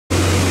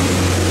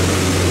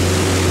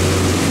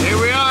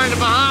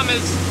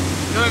Travis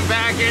going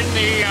back in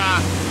the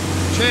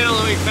channel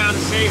that we found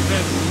the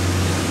safest.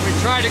 We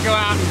tried to go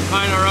out and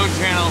find our own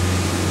channel.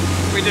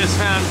 We just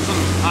found some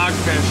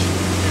hogfish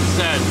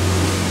instead.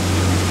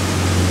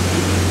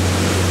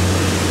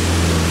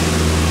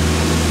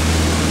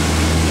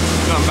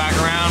 Going back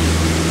around.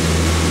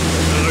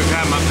 Look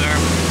at him up there.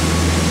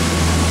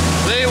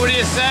 Lee, what do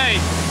you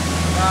say?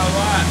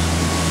 What?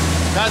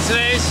 About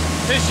today's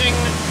fishing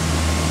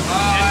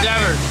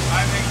endeavors.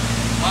 I think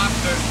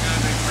lobster's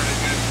gonna be pretty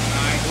good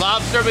tonight.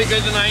 Lobster will be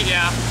good tonight,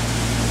 yeah.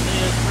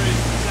 It's pretty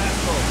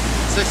successful.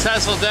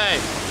 Successful day.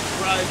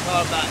 Probably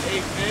caught about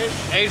 8 fish.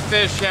 8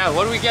 fish, yeah.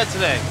 What do we get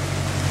today?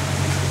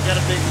 We got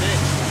a big mix.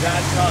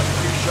 Dad caught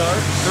 2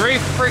 sharks. 3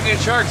 freaking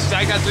sharks.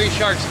 I got 3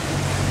 sharks.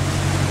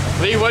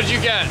 Lee, what'd you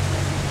get?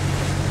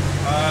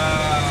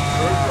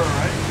 Grouper,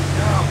 right?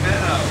 No,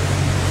 minnow.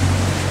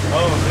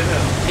 Oh,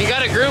 minnow. He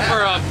got a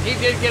grouper up. He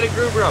did get a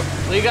grouper up.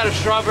 Lee got a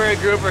strawberry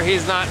grouper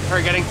he's not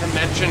forgetting to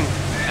mention,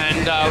 and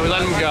we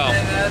let him go.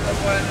 Another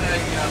one,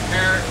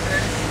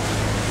 parrotfish.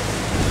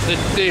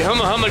 The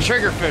humma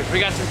triggerfish. We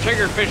got some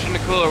triggerfish in the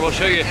cooler. We'll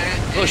show you.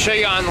 We'll show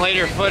you on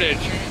later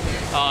footage.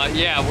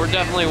 Yeah, we're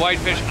definitely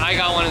whitefish. I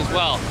got one as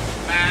well.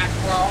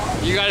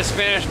 Mackerel. You got a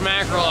Spanish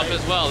mackerel up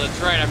as well. That's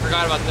right. I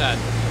forgot about that.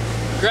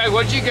 Greg,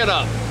 what'd you get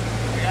up?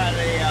 We got a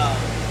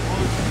what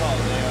was it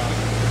called?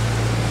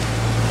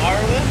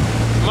 Marlin.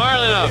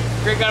 Marlin up.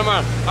 Greg got a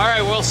marlin. All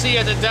right, we'll see you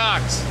at the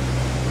docks.